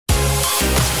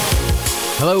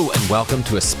Hello, and welcome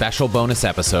to a special bonus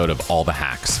episode of All the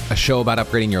Hacks, a show about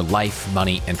upgrading your life,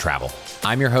 money, and travel.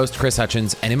 I'm your host, Chris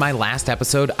Hutchins, and in my last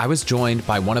episode, I was joined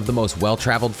by one of the most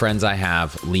well-traveled friends I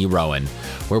have, Leigh Rowan,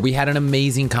 where we had an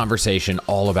amazing conversation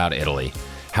all about Italy.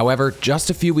 However,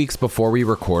 just a few weeks before we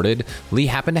recorded, Leigh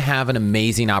happened to have an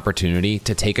amazing opportunity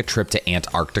to take a trip to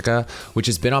Antarctica, which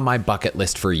has been on my bucket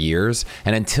list for years,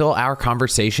 and until our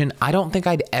conversation, I don't think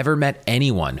I'd ever met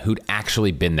anyone who'd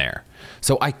actually been there.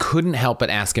 So I couldn't help but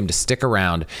ask him to stick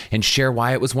around and share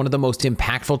why it was one of the most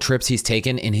impactful trips he's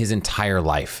taken in his entire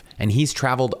life. And he's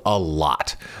traveled a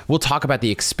lot. We'll talk about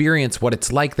the experience, what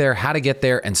it's like there, how to get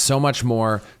there, and so much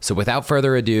more. So without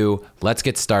further ado, let's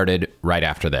get started right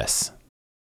after this.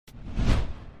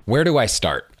 Where do I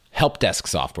start? Help desk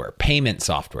software, payment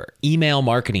software, email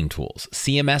marketing tools,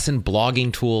 CMS and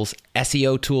blogging tools,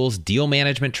 SEO tools, deal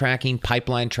management tracking,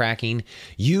 pipeline tracking.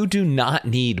 You do not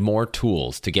need more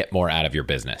tools to get more out of your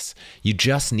business. You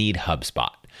just need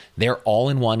HubSpot. Their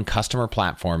all-in-one customer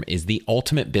platform is the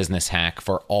ultimate business hack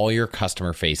for all your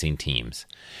customer-facing teams.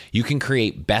 You can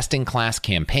create best-in-class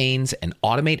campaigns and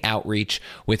automate outreach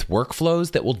with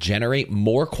workflows that will generate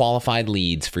more qualified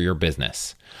leads for your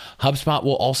business. HubSpot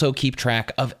will also keep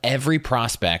track of every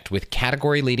prospect with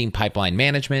category-leading pipeline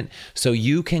management so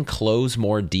you can close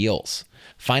more deals.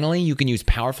 Finally, you can use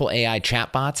powerful AI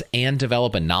chatbots and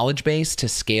develop a knowledge base to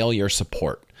scale your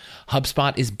support.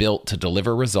 HubSpot is built to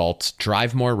deliver results,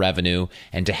 drive more revenue,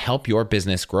 and to help your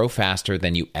business grow faster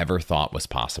than you ever thought was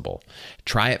possible.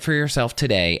 Try it for yourself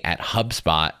today at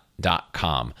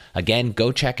HubSpot.com. Again,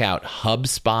 go check out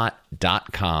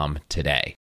HubSpot.com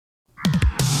today.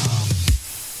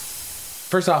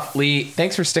 First off, Leigh,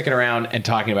 thanks for sticking around and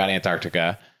talking about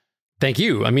Antarctica. Thank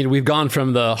you. I mean, we've gone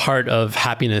from the heart of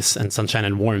happiness and sunshine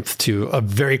and warmth to a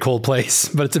very cold place,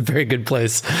 but it's a very good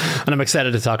place. And I'm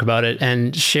excited to talk about it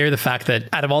and share the fact that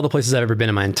out of all the places I've ever been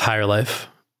in my entire life,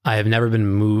 I have never been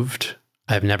moved.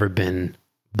 I've never been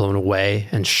blown away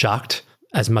and shocked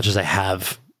as much as I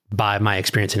have by my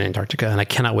experience in Antarctica. And I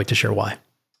cannot wait to share why.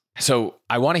 So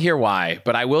I want to hear why,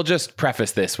 but I will just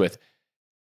preface this with,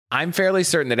 I'm fairly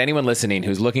certain that anyone listening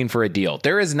who's looking for a deal,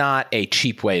 there is not a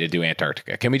cheap way to do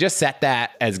Antarctica. Can we just set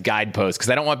that as guideposts? Because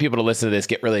I don't want people to listen to this,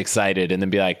 get really excited, and then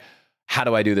be like, how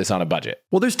do I do this on a budget?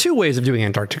 Well, there's two ways of doing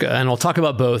Antarctica, and I'll talk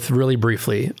about both really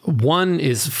briefly. One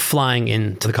is flying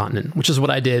into the continent, which is what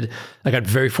I did. I got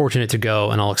very fortunate to go,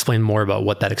 and I'll explain more about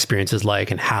what that experience is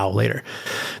like and how later.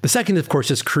 The second, of course,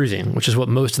 is cruising, which is what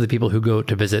most of the people who go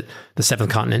to visit the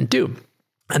seventh continent do.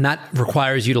 And that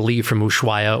requires you to leave from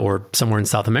Ushuaia or somewhere in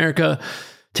South America,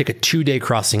 take a 2-day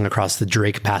crossing across the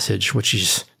Drake Passage, which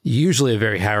is usually a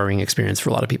very harrowing experience for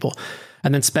a lot of people,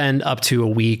 and then spend up to a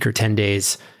week or 10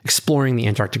 days exploring the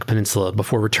Antarctic Peninsula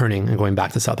before returning and going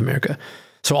back to South America.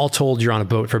 So all told, you're on a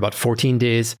boat for about 14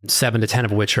 days, 7 to 10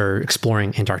 of which are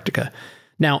exploring Antarctica.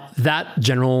 Now, that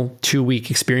general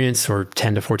 2-week experience or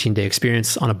 10 to 14 day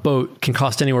experience on a boat can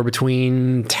cost anywhere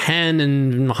between $10,000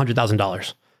 and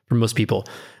 $100,000. For most people.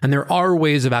 And there are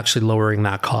ways of actually lowering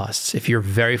that cost. If you're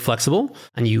very flexible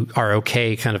and you are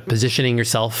okay kind of positioning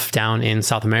yourself down in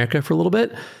South America for a little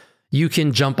bit, you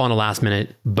can jump on a last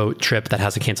minute boat trip that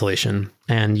has a cancellation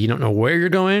and you don't know where you're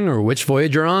going or which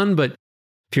voyage you're on. But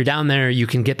if you're down there, you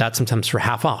can get that sometimes for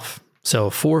half off. So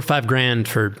 $4,000 or $5,000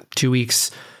 for 2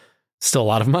 weeks, still a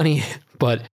lot of money,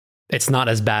 but it's not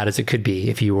as bad as it could be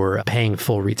if you were paying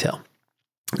full retail.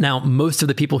 Now, most of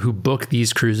the people who book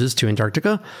these cruises to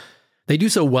Antarctica, they do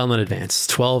so well in advance,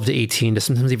 12 to 18 to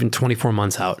sometimes even 24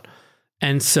 months out.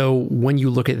 And so when you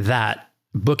look at that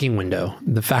booking window,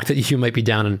 the fact that you might be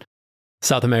down in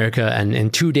South America and in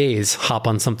 2 days hop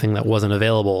on something that wasn't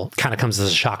available kind of comes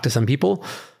as a shock to some people,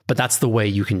 but that's the way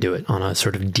you can do it on a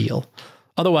sort of deal.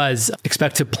 Otherwise,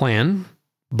 expect to plan,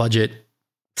 budget,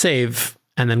 save,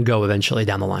 and then go eventually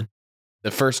down the line. The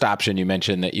first option you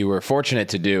mentioned that you were fortunate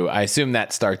to do, I assume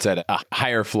that starts at a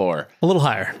higher floor. A little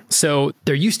higher. So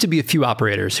there used to be a few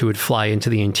operators who would fly into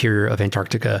the interior of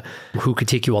Antarctica who could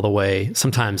take you all the way,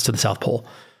 sometimes to the South Pole.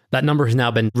 That number has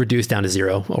now been reduced down to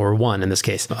 0, or 1 in this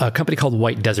case. A company called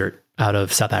White Desert out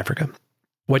of South Africa.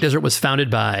 White Desert was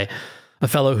founded by a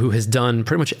fellow who has done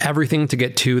pretty much everything to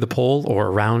get to the pole or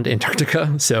around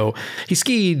Antarctica. So he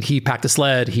skied, he packed a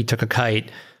sled, he took a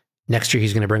kite. Next year,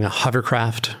 he's going to bring a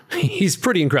hovercraft. He's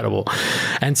pretty incredible.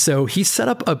 And so he set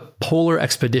up a polar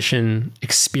expedition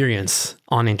experience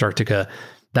on Antarctica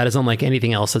that is unlike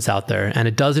anything else that's out there. And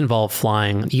it does involve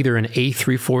flying either an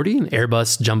A340, an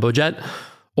Airbus jumbo jet,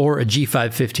 or a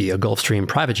G550, a Gulfstream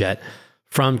private jet,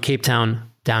 from Cape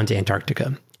Town down to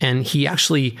Antarctica. And he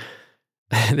actually,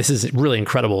 this is really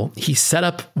incredible, he set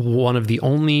up one of the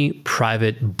only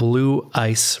private blue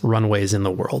ice runways in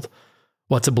the world.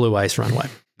 What's a blue ice runway?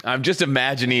 I'm just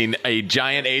imagining a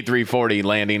giant A340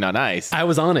 landing on ice. I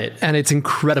was on it, and it's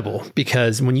incredible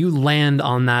because when you land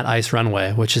on that ice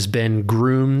runway, which has been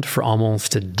groomed for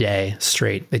almost a day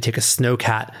straight, they take a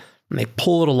snowcat and they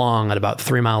pull it along at about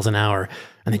 3 miles an hour,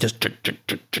 and they just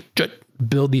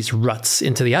build these ruts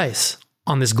into the ice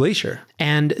on this glacier.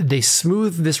 And they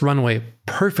smooth this runway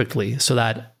perfectly so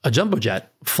that a jumbo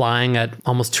jet flying at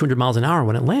almost 200 miles an hour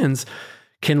when it lands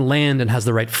can land and has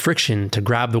the right friction to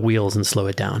grab the wheels and slow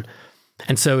it down.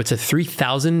 And so it's a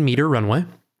 3,000 meter runway,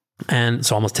 and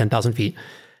so almost 10,000 feet.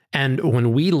 And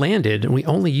when we landed, we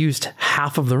only used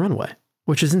half of the runway,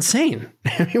 which is insane.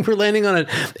 I mean, we're landing on an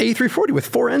A340 with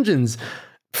 4 engines,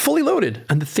 fully loaded,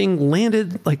 and the thing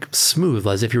landed like smooth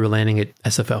as if you were landing at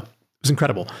SFO. It was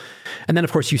incredible. And then,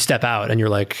 of course, you step out and you're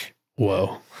like,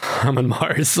 whoa, I'm on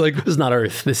Mars. Like, this is not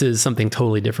Earth. This is something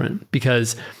totally different,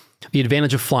 because the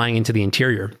advantage of flying into the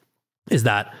interior is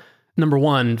that, number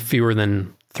one, fewer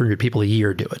than 300 people a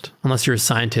year do it. Unless you're a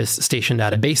scientist stationed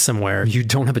at a base somewhere, you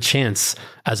don't have a chance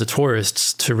as a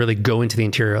tourist to really go into the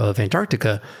interior of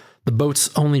Antarctica. The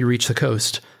boats only reach the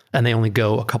coast, and they only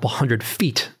go a couple hundred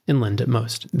feet inland at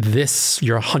most. This,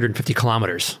 you're 150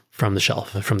 kilometers from the shelf,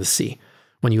 from the sea,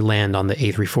 when you land on the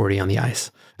A340 on the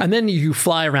ice. And then you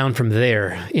fly around from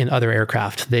there in other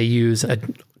aircraft. They use a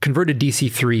converted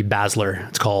DC-3 Basler,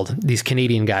 it's called. These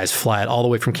Canadian guys fly it all the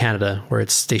way from Canada, where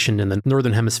it's stationed in the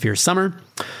Northern Hemisphere summer.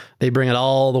 They bring it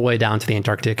all the way down to the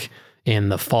Antarctic in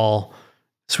the fall,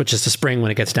 switches to spring when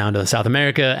it gets down to South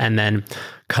America, and then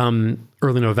come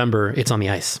early November, it's on the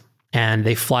ice. And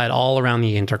they fly it all around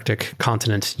the Antarctic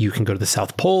continent. You can go to the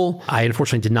South Pole. I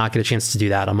unfortunately did not get a chance to do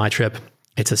that on my trip.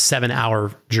 It's a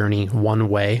 7-hour journey one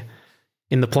way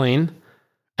in the plane.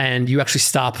 And you actually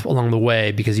stop along the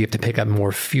way because you have to pick up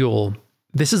more fuel.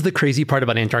 This is the crazy part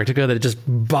about Antarctica that it just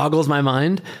boggles my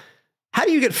mind. How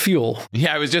do you get fuel?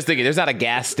 Yeah, I was just thinking, there's not a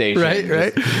gas station.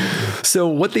 Right. So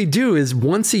what they do is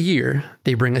once a year,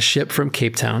 they bring a ship from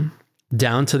Cape Town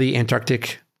down to the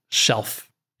Antarctic shelf,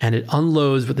 and it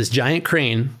unloads with this giant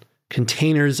crane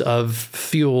containers of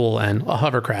fuel and a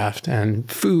hovercraft and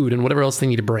food and whatever else they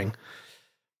need to bring.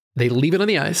 They leave it on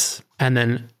the ice, and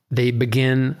then they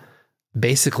begin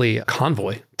basically a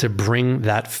convoy to bring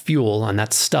that fuel and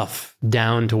that stuff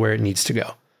down to where it needs to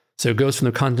go. So it goes from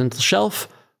the continental shelf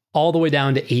all the way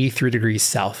down to 83 degrees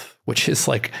south, which is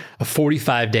like a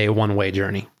 45-day one-way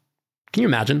journey. Can you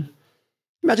imagine?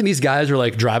 Imagine these guys are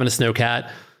like driving a snowcat.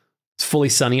 It's fully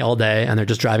sunny all day, and they're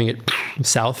just driving it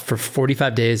south for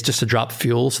 45 days just to drop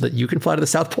fuel so that you can fly to the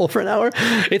South Pole for an hour.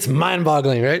 It's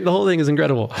mind-boggling, right? The whole thing is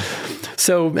incredible.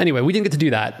 So anyway, we didn't get to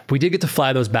do that. We did get to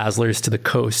fly those Baslers to the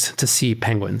coast to see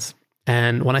penguins.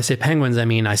 And when I say penguins, I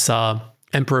mean I saw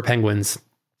emperor penguins,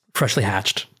 freshly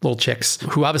hatched little chicks,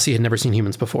 who obviously had never seen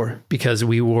humans before, because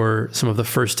we were some of the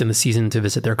first in the season to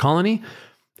visit their colony.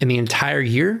 In the entire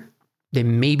year, they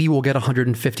maybe will get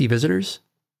 150 visitors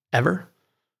ever.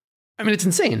 I mean, it's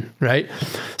insane, right?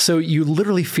 So you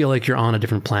literally feel like you're on a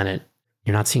different planet.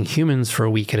 You're not seeing humans for a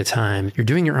week at a time. You're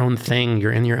doing your own thing.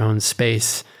 You're in your own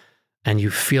space. And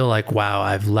you feel like, wow,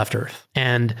 I've left Earth.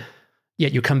 And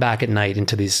yet you come back at night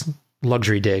into these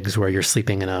luxury digs where you're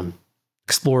sleeping in a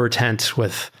explorer tent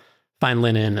with fine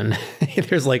linen, and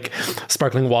there's like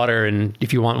sparkling water. And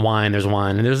if you want wine, there's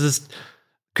wine. And there's this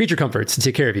creature comforts to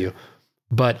take care of you.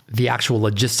 But the actual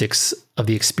logistics of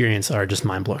the experience are just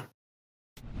mind-blowing.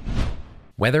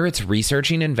 Whether it's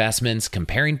researching investments,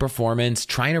 comparing performance,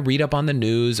 trying to read up on the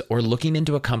news, or looking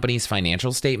into a company's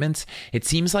financial statements, it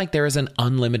seems like there is an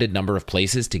unlimited number of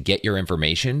places to get your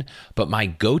information. But my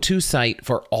go-to site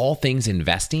for all things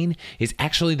investing is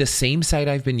actually the same site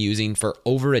I've been using for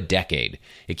over a decade.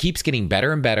 It keeps getting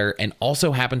better and better, and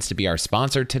also happens to be our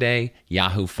sponsor today,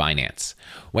 Yahoo Finance.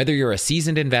 Whether you're a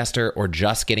seasoned investor or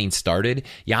just getting started,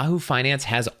 Yahoo Finance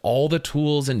has all the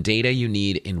tools and data you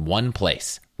need in one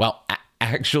place. Well,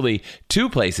 actually 2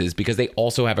 places, because they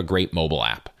also have a great mobile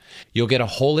app. You'll get a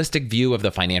holistic view of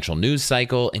the financial news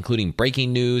cycle, including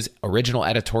breaking news, original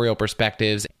editorial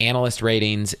perspectives, analyst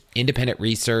ratings, independent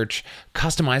research,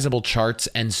 customizable charts,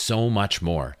 and so much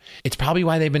more. It's probably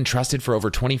why they've been trusted for over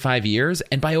 25 years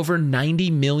and by over 90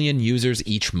 million users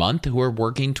each month who are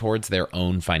working towards their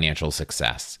own financial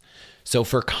success. So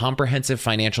for comprehensive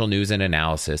financial news and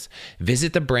analysis,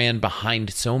 visit the brand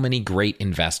behind so many great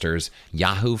investors,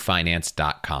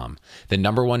 yahoofinance.com. The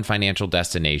 #1 financial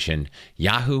destination,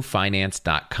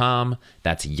 yahoofinance.com.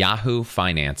 That's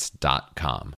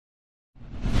yahoofinance.com.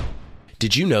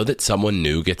 Did you know that someone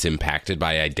new gets impacted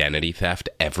by identity theft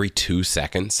every 2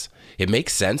 seconds? It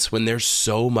makes sense when there's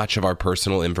so much of our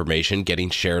personal information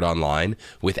getting shared online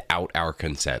without our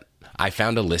consent. I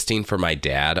found a listing for my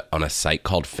dad on a site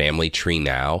called Family Tree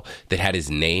Now that had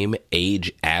his name,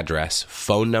 age, address,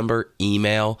 phone number,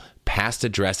 email, past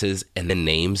addresses, and the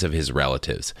names of his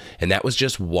relatives. And that was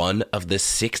just one of the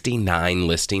 69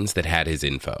 listings that had his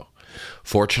info.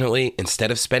 Fortunately,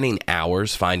 instead of spending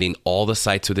hours finding all the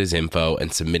sites with his info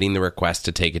and submitting the request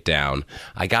to take it down,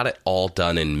 I got it all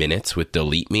done in minutes with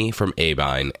Delete Me from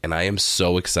Abine, and I am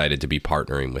so excited to be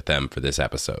partnering with them for this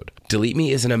episode. Delete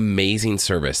Me is an amazing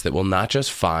service that will not just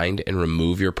find and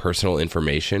remove your personal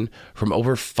information from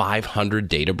over 500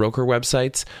 data broker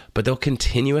websites, but they'll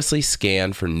continuously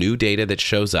scan for new data that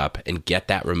shows up and get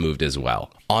that removed as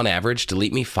well. On average,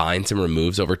 Delete Me finds and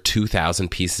removes over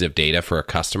 2,000 pieces of data for a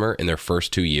customer in their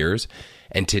first 2 years.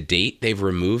 And to date, they've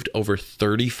removed over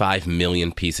 35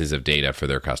 million pieces of data for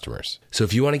their customers. So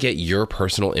if you want to get your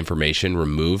personal information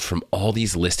removed from all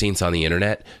these listings on the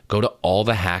internet, go to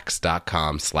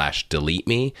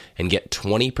allthehacks.com/deleteme and get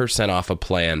 20% off a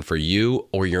plan for you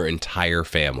or your entire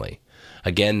family.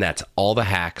 Again, that's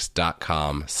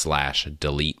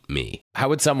allthehacks.com/deleteme. How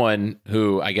would someone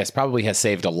who I guess probably has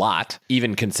saved a lot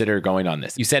even consider going on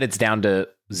this? You said it's down to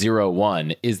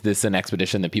 0-1. Is this an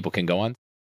expedition that people can go on?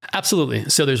 Absolutely.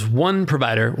 So there's one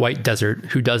provider, White Desert,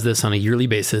 who does this on a yearly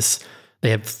basis.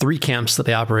 They have 3 camps that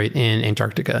they operate in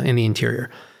Antarctica in the interior.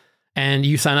 And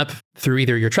you sign up through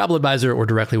either your travel advisor or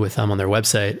directly with them on their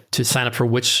website to sign up for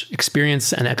which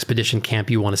experience and expedition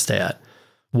camp you want to stay at.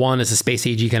 One is a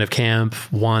space-agey kind of camp.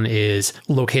 One is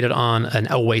located on an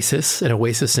oasis. An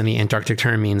oasis in the Antarctic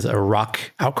term means a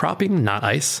rock outcropping, not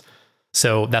ice.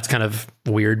 So that's kind of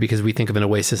weird because we think of an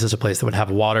oasis as a place that would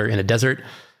have water in a desert.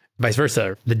 Vice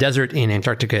versa. The desert in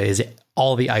Antarctica is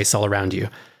all the ice all around you.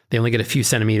 They only get a few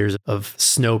centimeters of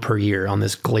snow per year on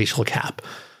this glacial cap.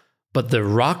 But the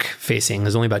rock facing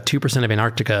is only about 2% of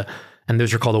Antarctica, and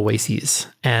those are called oases.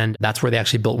 And that's where they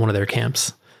actually built one of their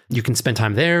camps. You can spend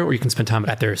time there, or you can spend time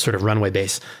at their sort of runway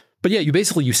base. But yeah, you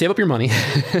save up your money.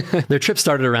 Their trip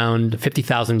started around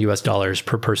 $50,000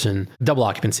 per person, double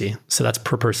occupancy. So that's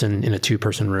per person in a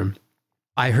 2-person room.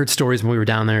 I heard stories when we were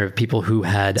down there of people who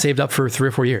had saved up for 3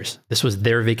 or 4 years. This was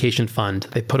their vacation fund.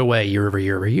 They put away year over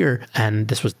year over year. And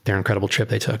this was their incredible trip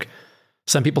they took.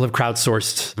 Some people have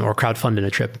crowdsourced or crowdfunded a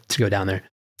trip to go down there.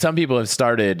 Some people have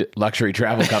started luxury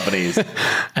travel companies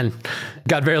and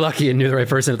got very lucky and knew the right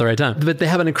person at the right time. But they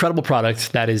have an incredible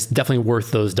product that is definitely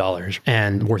worth those dollars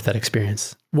and worth that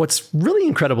experience. What's really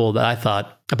incredible that I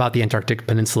thought about the Antarctic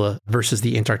Peninsula versus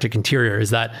the Antarctic interior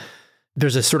is that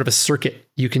there's a sort of a circuit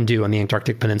you can do on the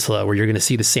Antarctic Peninsula where you're going to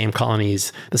see the same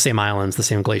colonies, the same islands, the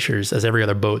same glaciers as every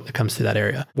other boat that comes through that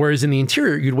area. Whereas in the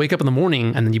interior, you'd wake up in the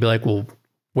morning and then you'd be like, well,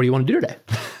 what do you want to do today?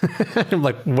 I'm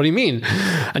like, what do you mean?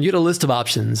 And you had a list of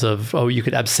options of, you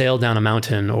could abseil down a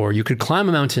mountain, or you could climb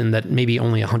a mountain that maybe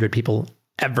only 100 people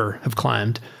ever have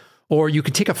climbed. Or you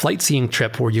could take a flight seeing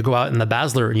trip where you go out in the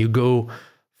Basler and you go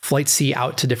flight see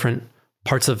out to different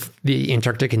parts of the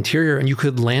Antarctic interior, and you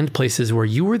could land places where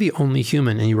you were the only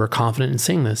human, and you were confident in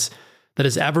saying this, that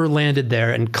has ever landed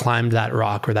there and climbed that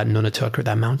rock or that Nunatak or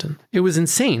that mountain. It was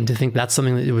insane to think that's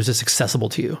something that it was just accessible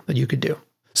to you, that you could do.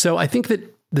 So I think that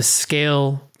the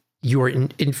scale, you are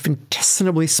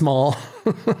infinitesimally small.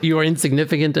 You are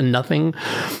insignificant and nothing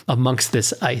amongst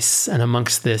this ice and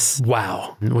amongst this.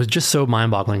 Wow. It was just so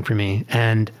mind-boggling for me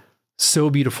and so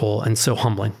beautiful and so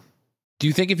humbling. Do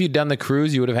you think if you'd done the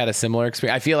cruise, you would have had a similar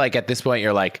experience? I feel like at this point,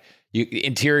 you're like,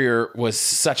 interior was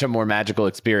such a more magical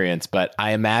experience, but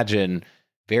I imagine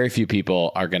very few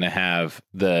people are going to have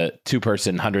the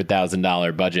 2-person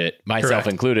 $100,000 budget, myself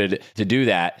included, to do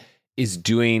that. Is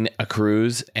doing a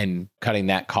cruise and cutting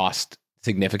that cost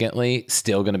significantly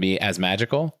still going to be as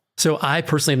magical? So I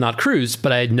personally have not cruised,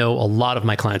 but I know a lot of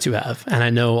my clients who have, and I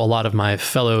know a lot of my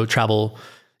fellow travel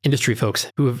industry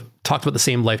folks who have talked about the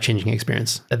same life-changing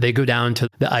experience. That they go down to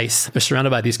the ice, they're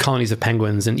surrounded by these colonies of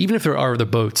penguins, and even if there are other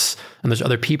boats and there's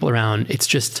other people around, it's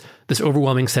just this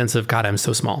overwhelming sense of, God, I'm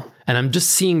so small. And I'm just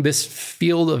seeing this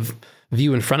field of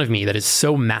view in front of me that is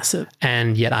so massive,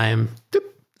 and yet I am this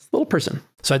little person.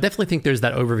 So I definitely think there's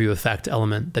that overview effect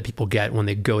element that people get when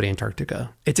they go to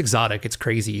Antarctica. It's exotic, it's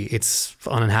crazy, it's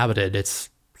uninhabited, it's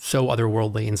so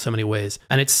otherworldly in so many ways.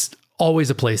 And it's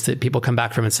always a place that people come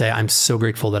back from and say, I'm so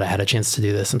grateful that I had a chance to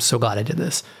do this. I'm so glad I did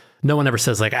this. No one ever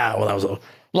says like, well, that was a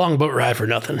long boat ride for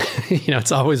nothing.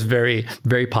 It's always very,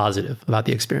 very positive about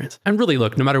the experience. And really,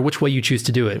 look, no matter which way you choose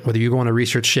to do it, whether you go on a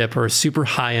research ship or a super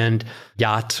high-end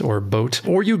yacht or boat,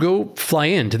 or you go fly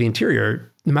into the interior,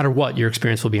 no matter what, your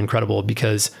experience will be incredible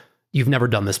because you've never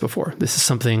done this before. This is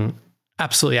something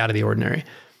absolutely out of the ordinary.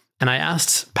 And I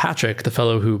asked Patrick, the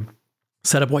fellow who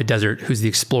set up White Desert, who's the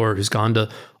explorer, who's gone to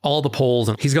all the poles,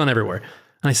 and he's gone everywhere.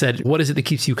 And I said, what is it that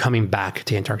keeps you coming back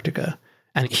to Antarctica?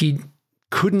 And he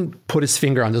couldn't put his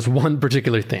finger on just one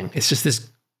particular thing. It's just this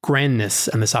grandness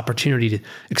and this opportunity to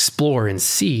explore and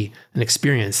see and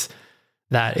experience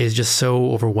that is just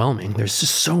so overwhelming. There's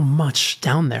just so much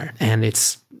down there, and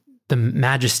it's the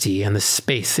majesty and the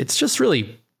space. It's just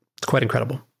really quite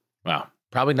incredible. Wow.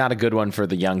 Probably not a good one for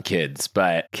the young kids,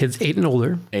 but kids 8 and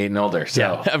older. 8 and older.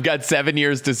 So I've got 7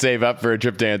 years to save up for a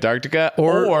trip to Antarctica,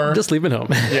 or just leave it home.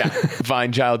 Yeah.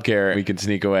 Find childcare. We can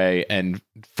sneak away and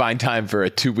find time for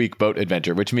a 2-week boat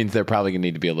adventure, which means they're probably going to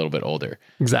need to be a little bit older.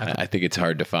 Exactly. I think it's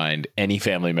hard to find any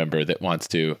family member that wants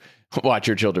to watch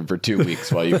your children for 2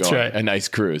 weeks while you go on a nice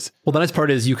cruise. Well, the nice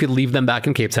part is you could leave them back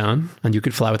in Cape Town and you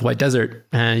could fly with White Desert,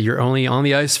 and you're only on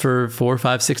the ice for 4,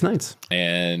 5, 6 nights.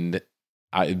 And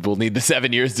I will need the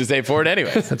 7 years to save for it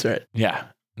anyway. That's right. Yeah.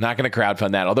 Not going to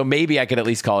crowdfund that. Although maybe I could at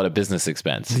least call it a business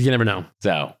expense. You never know.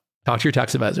 So talk to your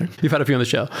tax advisor. You've had a few on the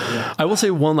show. Yeah. I will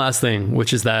say one last thing,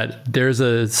 which is that there's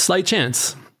a slight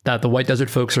chance that the White Desert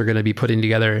folks are going to be putting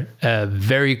together a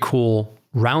very cool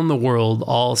round the world,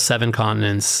 all 7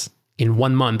 continents in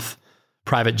 1 month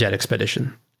private jet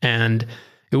expedition. And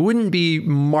it wouldn't be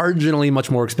marginally much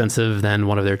more expensive than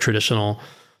one of their traditional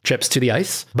trips to the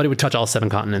ice, but it would touch all 7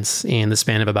 continents in the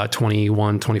span of about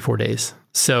 21, 24 days.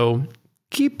 So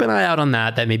keep an eye out on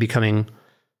that. That may be coming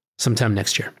sometime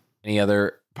next year. Any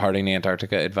other parting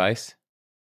Antarctica advice?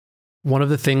 One of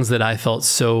the things that I felt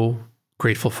so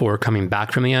grateful for coming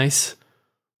back from the ice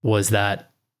was that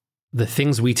the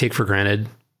things we take for granted,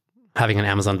 having an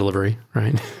Amazon delivery,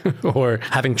 right? or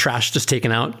having trash just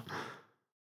taken out,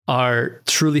 are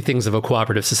truly things of a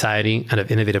cooperative society and of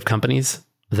innovative companies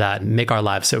that make our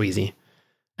lives so easy.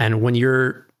 And when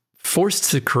you're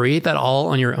forced to create that all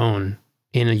on your own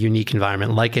in a unique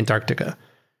environment like Antarctica,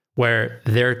 where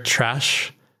their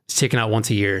trash is taken out once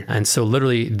a year, and so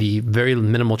literally the very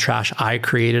minimal trash I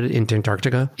created into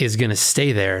Antarctica is going to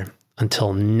stay there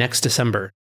until next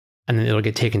December, and then it'll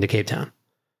get taken to Cape Town.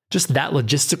 Just that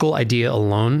logistical idea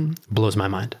alone blows my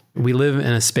mind. We live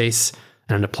in a space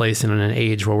and in a place and in an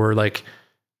age where we're like,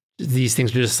 these things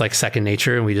are just like second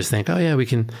nature, and we just think, oh yeah, we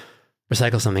can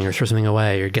recycle something or throw something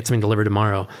away or get something delivered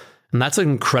tomorrow. And that's an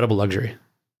incredible luxury.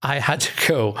 I had to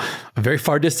go a very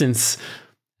far distance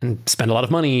and spend a lot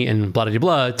of money and blah, blah,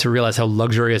 blah to realize how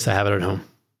luxurious I have it at home.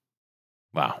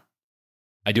 Wow.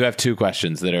 I do have 2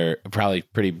 questions that are probably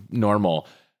pretty normal.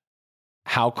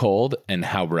 How cold and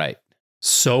how bright?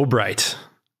 So bright.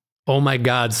 Oh my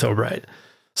God, so bright.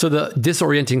 So the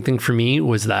disorienting thing for me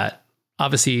was that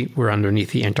obviously we're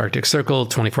underneath the Antarctic Circle,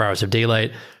 24 hours of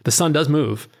daylight. The sun does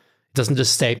move. It doesn't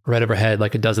just stay right overhead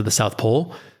like it does at the South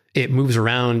Pole. It moves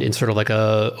around in sort of like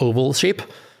a oval shape.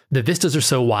 The vistas are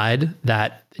so wide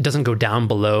that it doesn't go down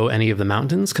below any of the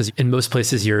mountains, because in most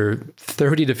places you're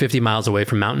 30 to 50 miles away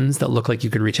from mountains that look like you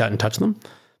could reach out and touch them,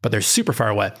 but they're super far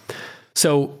away.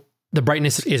 So the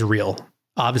brightness is real,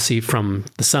 obviously from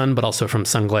the sun, but also from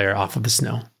sun glare off of the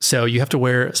snow. So you have to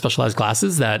wear specialized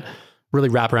glasses that really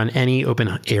wrap around any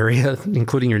open area,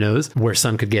 including your nose, where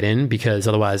sun could get in, because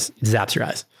otherwise it zaps your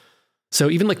eyes. So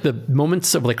even like the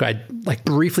moments of like, I'd like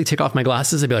briefly take off my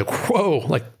glasses, I'd be like, whoa,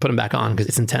 like put them back on because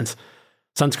it's intense.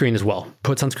 Sunscreen as well.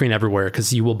 Put sunscreen everywhere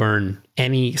because you will burn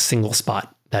any single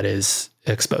spot that is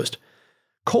exposed.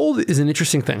 Cold is an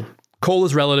interesting thing. Cold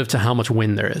is relative to how much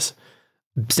wind there is.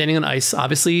 Standing on ice,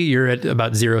 obviously you're at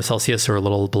about 0 Celsius or a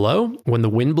little below. When the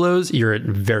wind blows, you're at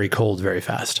very cold, very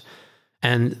fast.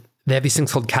 And they have these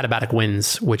things called katabatic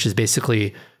winds, which is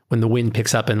basically when the wind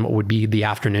picks up in what would be the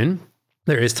afternoon.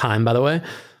 There is time, by the way,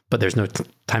 but there's no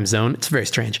time zone. It's very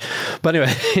strange. But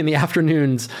anyway, in the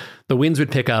afternoons, the winds would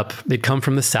pick up. They'd come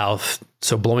from the south.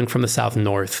 So blowing from the south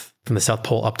north, from the South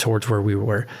Pole up towards where we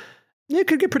were. It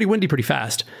could get pretty windy pretty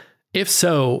fast. If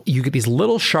so, you get these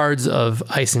little shards of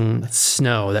ice and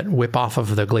snow that whip off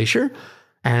of the glacier,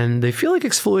 and they feel like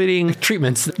exfoliating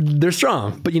treatments. They're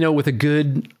strong, but with a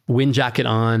good wind jacket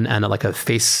on and like a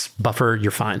face buffer,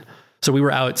 you're fine. So we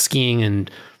were out skiing and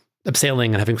abseiling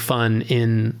and having fun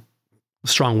in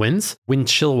strong winds. Wind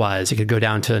chill wise, it could go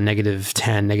down to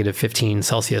 -10, -15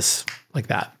 Celsius like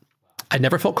that. I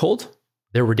never felt cold.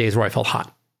 There were days where I felt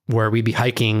hot, where we'd be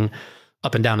hiking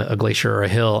up and down a glacier or a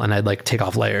hill, and I'd like take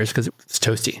off layers because it's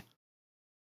toasty.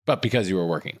 But because you were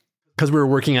working. Because we were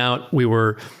working out, we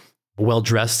were well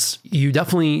dressed. You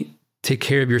definitely take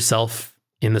care of yourself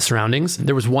in the surroundings.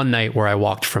 There was one night where I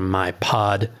walked from my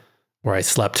pod where I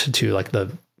slept to like the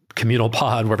communal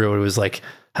pod where everybody was like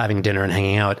having dinner and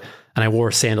hanging out. And I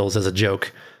wore sandals as a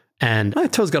joke, and my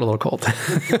toes got a little cold.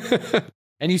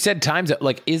 And you said time zone.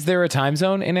 Like, is there a time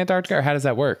zone in Antarctica, or how does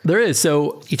that work? There is.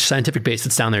 So each scientific base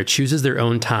that's down there chooses their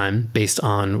own time based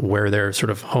on where their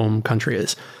sort of home country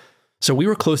is. So we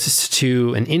were closest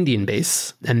to an Indian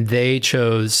base, and they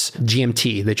chose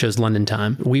GMT. They chose London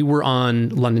time. We were on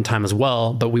London time as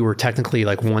well, but we were technically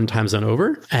like one time zone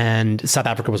over, and South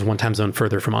Africa was one time zone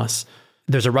further from us.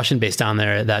 There's a Russian base down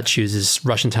there that chooses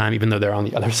Russian time, even though they're on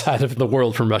the other side of the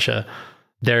world from Russia.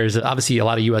 There's obviously a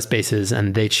lot of US bases,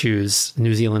 and they choose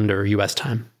New Zealand or US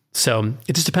time. So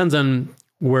it just depends on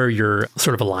where you're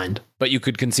sort of aligned. But you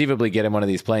could conceivably get in one of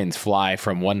these planes, fly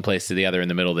from one place to the other in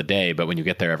the middle of the day, but when you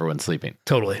get there, everyone's sleeping.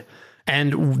 Totally.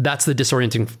 And that's the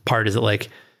disorienting part, is that like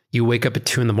you wake up at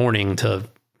 2 a.m. to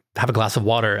have a glass of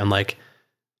water and like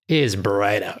it is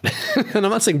bright out. And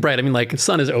I'm not saying bright, I mean like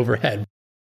sun is overhead.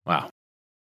 Wow.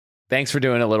 Thanks for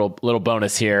doing a little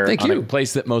bonus here. Thank you. A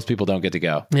place that most people don't get to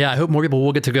go. Yeah, I hope more people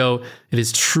will get to go. It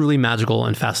is truly magical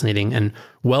and fascinating and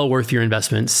well worth your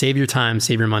investment. Save your time,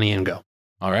 save your money, and go.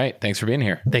 All right. Thanks for being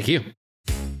here. Thank you.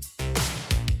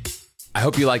 I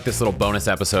hope you like this little bonus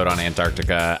episode on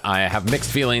Antarctica. I have mixed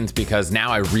feelings because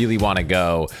now I really want to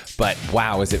go, but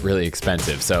wow, is it really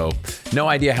expensive. So no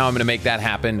idea how I'm going to make that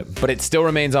happen, but it still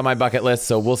remains on my bucket list.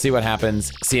 So we'll see what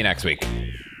happens. See you next week.